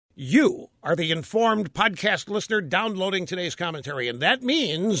You are the informed podcast listener downloading today's commentary, and that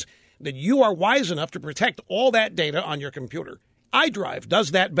means that you are wise enough to protect all that data on your computer. iDrive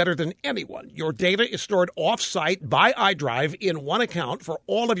does that better than anyone. Your data is stored off-site by iDrive in one account for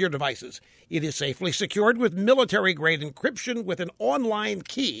all of your devices. It is safely secured with military-grade encryption with an online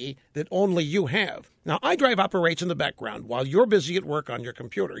key that only you have. Now, iDrive operates in the background while you're busy at work on your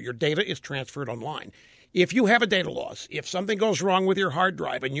computer. Your data is transferred online. If you have a data loss, if something goes wrong with your hard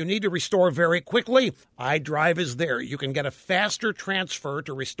drive and you need to restore very quickly, iDrive is there. You can get a faster transfer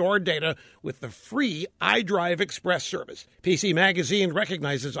to restore data with the free iDrive Express service. PC Magazine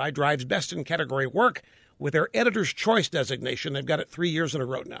recognizes iDrive's best-in-category work with their Editor's Choice designation. They've got it 3 years in a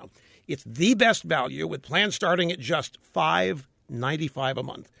row now. It's the best value with plans starting at just $5.95 a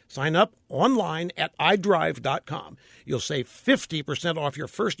month. Sign up online at iDrive.com. You'll save 50% off your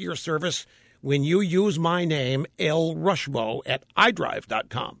first-year service when you use my name, L. Rushmo, at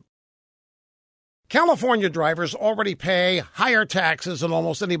iDrive.com. California drivers already pay higher taxes than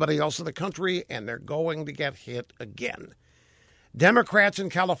almost anybody else in the country, and they're going to get hit again. Democrats in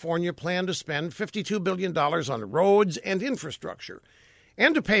California plan to spend $52 billion on roads and infrastructure.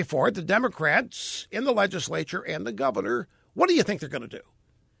 And to pay for it, the Democrats in the legislature and the governor, what do you think they're going to do?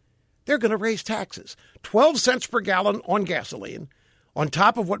 They're going to raise taxes. 12 cents per gallon on gasoline, on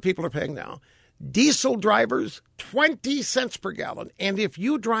top of what people are paying now. Diesel drivers, 20 cents per gallon. And if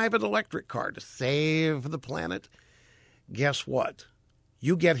you drive an electric car to save the planet, guess what?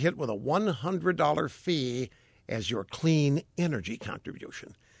 You get hit with a $100 fee as your clean energy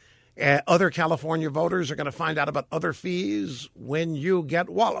contribution. Other California voters are going to find out about other fees when you get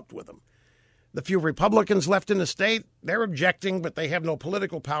walloped with them. The few Republicans left in the state, they're objecting, but they have no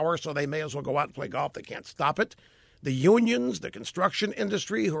political power, so they may as well go out and play golf. They can't stop it. The unions, the construction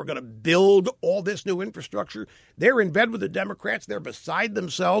industry, who are going to build all this new infrastructure, they're in bed with the Democrats. They're beside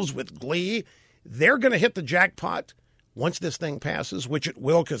themselves with glee. They're going to hit the jackpot once this thing passes, which it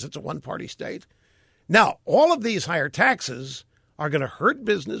will because it's a one-party state. Now, all of these higher taxes are going to hurt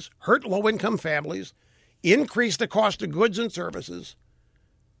business, hurt low-income families, increase the cost of goods and services.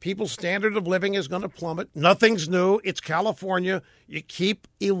 People's standard of living is going to plummet. Nothing's new. It's California. You keep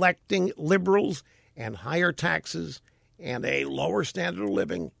electing liberals, and higher taxes and a lower standard of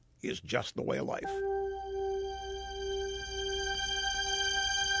living is just the way of life.